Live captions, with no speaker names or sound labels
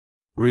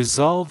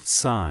Resolved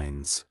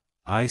signs: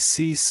 I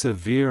see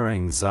severe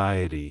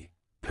anxiety,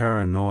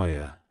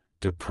 paranoia,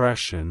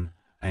 depression,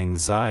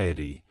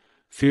 anxiety,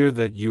 fear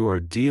that you are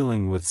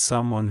dealing with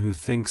someone who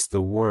thinks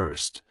the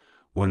worst.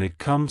 When it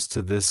comes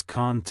to this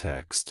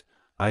context,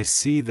 I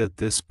see that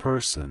this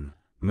person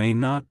may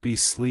not be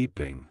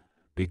sleeping,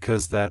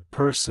 because that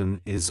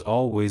person is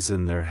always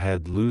in their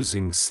head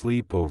losing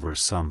sleep over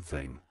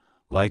something,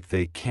 like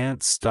they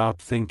can't stop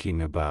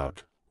thinking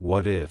about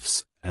what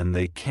ifs, and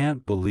they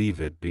can't believe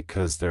it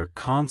because they're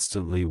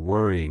constantly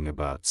worrying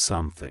about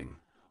something,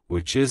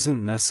 which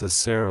isn't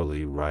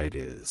necessarily right.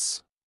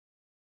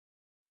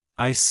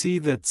 I see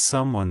that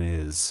someone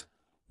is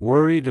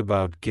worried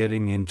about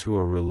getting into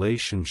a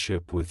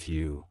relationship with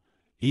you,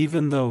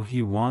 even though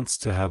he wants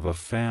to have a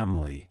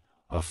family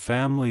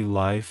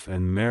life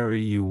and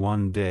marry you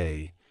one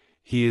day.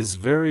 He is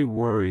very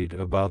worried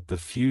about the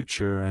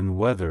future and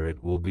whether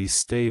it will be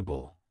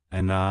stable,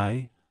 and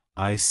I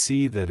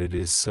see that it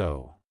is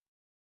so.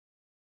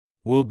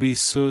 Will be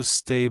so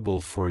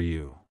stable for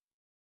you.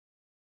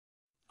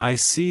 I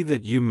see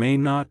that you may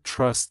not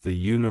trust the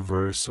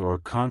universe or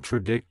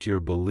contradict your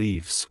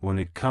beliefs when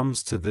it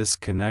comes to this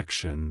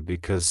connection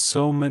because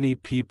so many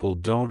people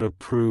don't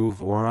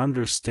approve or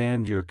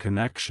understand your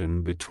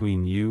connection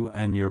between you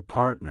and your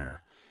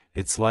partner.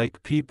 It's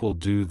like people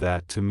do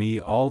that to me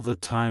all the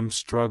time.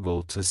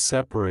 Struggle to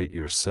separate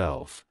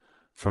yourself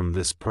from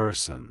this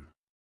person.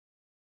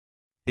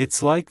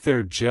 It's like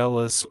they're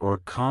jealous or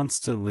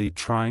constantly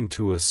trying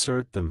to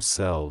assert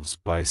themselves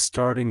by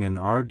starting an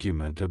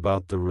argument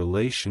about the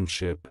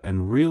relationship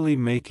and really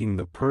making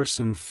the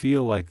person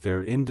feel like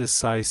they're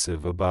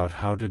indecisive about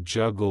how to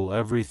juggle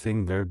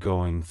everything they're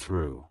going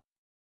through.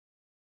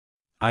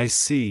 I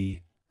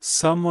see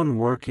someone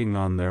working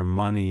on their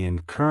money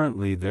and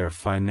currently their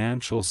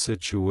financial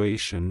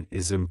situation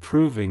is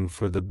improving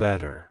for the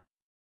better.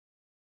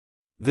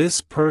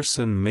 This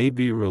person may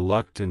be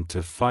reluctant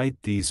to fight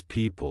these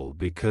people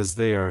because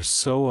they are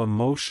so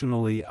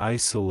emotionally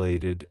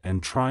isolated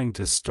and trying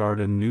to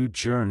start a new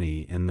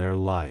journey in their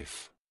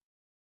life.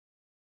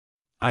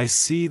 I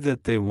see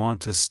that they want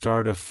to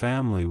start a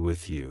family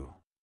with you.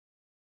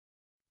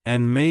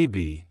 And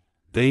maybe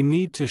they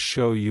need to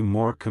show you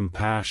more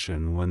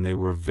compassion when they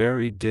were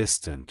very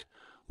distant.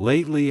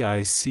 Lately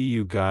I see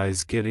you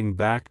guys getting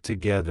back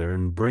together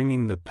and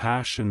bringing the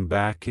passion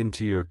back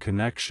into your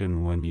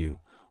connection when you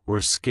were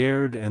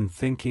scared and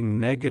thinking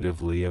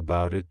negatively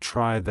about it.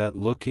 Try that,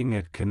 looking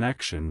at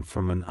connection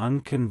from an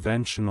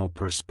unconventional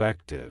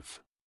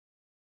perspective.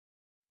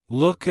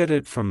 Look at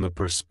it from the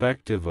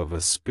perspective of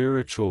a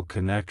spiritual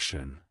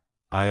connection.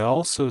 I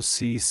also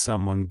see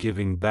someone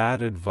giving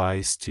bad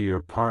advice to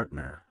your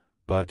partner,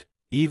 but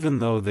even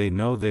though they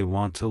know they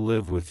want to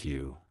live with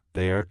you,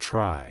 they are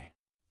try.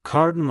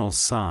 Cardinal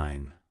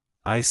sign: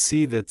 I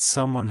see that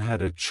someone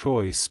had a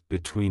choice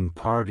between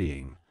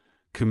partying,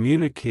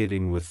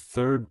 communicating with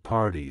third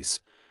parties,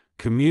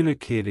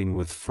 communicating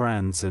with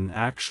friends, and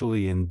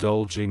actually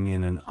indulging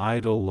in an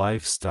idle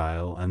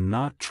lifestyle and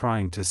not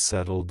trying to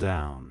settle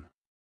down.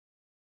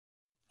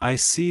 I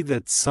see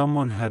that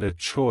someone had a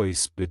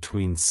choice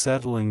between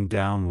settling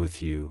down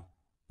with you,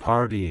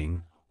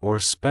 partying, or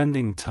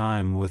spending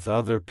time with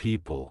other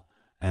people,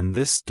 and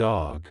this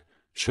dog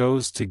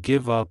chose to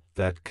give up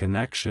that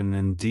connection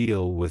and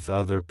deal with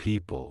other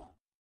people.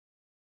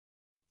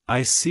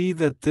 I see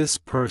that this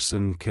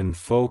person can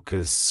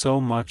focus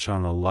so much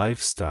on a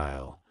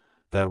lifestyle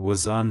that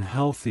was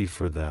unhealthy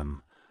for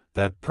them.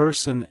 That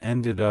person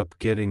ended up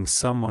getting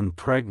someone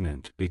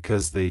pregnant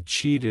because they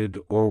cheated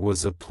or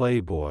was a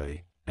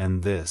playboy,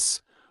 and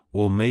this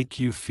will make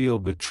you feel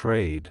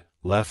betrayed,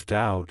 left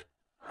out,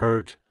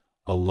 hurt,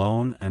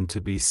 alone, and to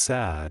be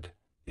sad.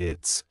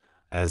 It's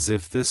as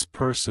if this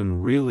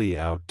person really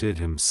outdid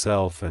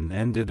himself and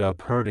ended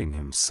up hurting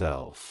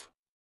himself.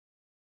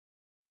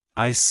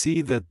 I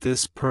see that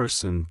this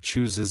person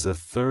chooses a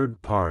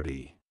third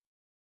party.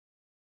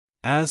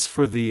 As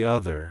for the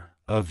other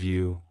of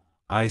you,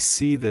 I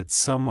see that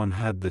someone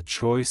had the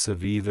choice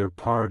of either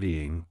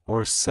partying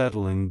or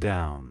settling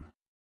down.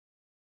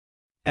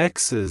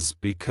 X's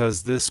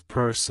because this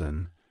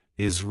person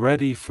is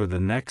ready for the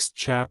next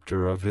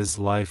chapter of his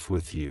life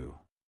with you.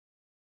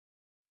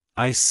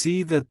 I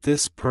see that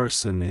this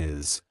person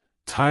is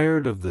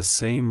tired of the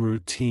same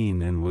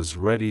routine and was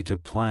ready to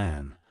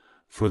plan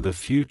for the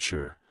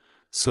future.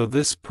 So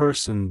this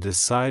person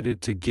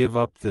decided to give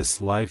up this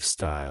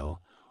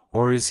lifestyle,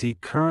 or is he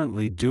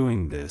currently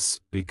doing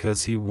this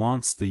because he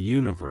wants the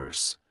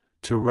universe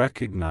to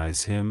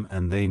recognize him,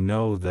 and they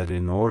know that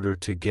in order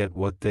to get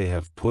what they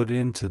have put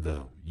into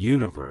the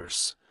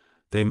universe,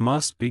 they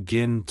must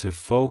begin to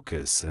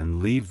focus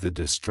and leave the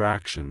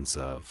distractions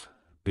of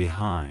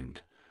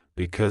behind,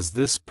 because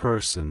this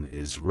person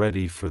is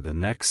ready for the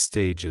next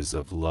stages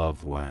of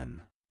love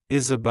when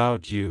is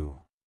about you.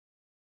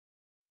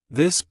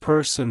 This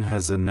person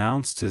has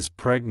announced his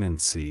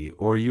pregnancy,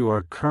 or you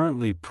are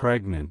currently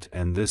pregnant,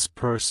 and this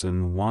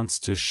person wants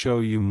to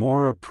show you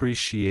more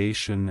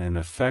appreciation and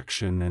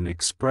affection and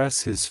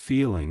express his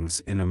feelings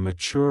in a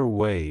mature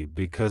way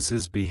because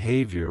his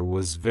behavior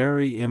was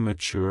very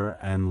immature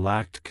and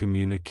lacked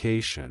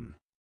communication.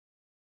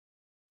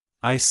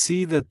 I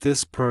see that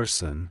this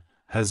person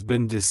has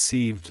been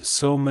deceived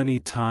so many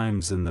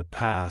times in the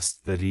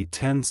past that he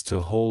tends to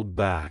hold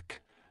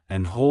back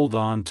and hold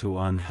on to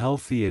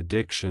unhealthy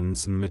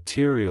addictions and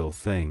material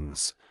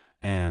things,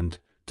 and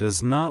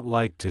does not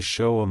like to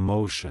show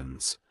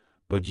emotions,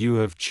 but you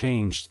have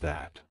changed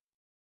that.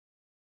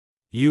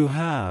 You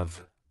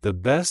have the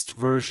best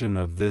version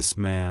of this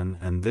man,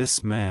 and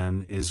this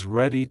man is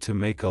ready to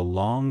make a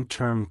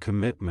long-term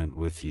commitment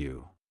with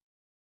you.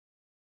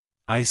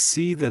 I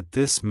see that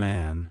this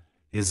man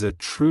is a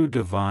true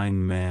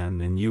divine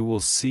man, and you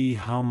will see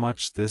how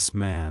much this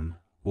man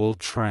will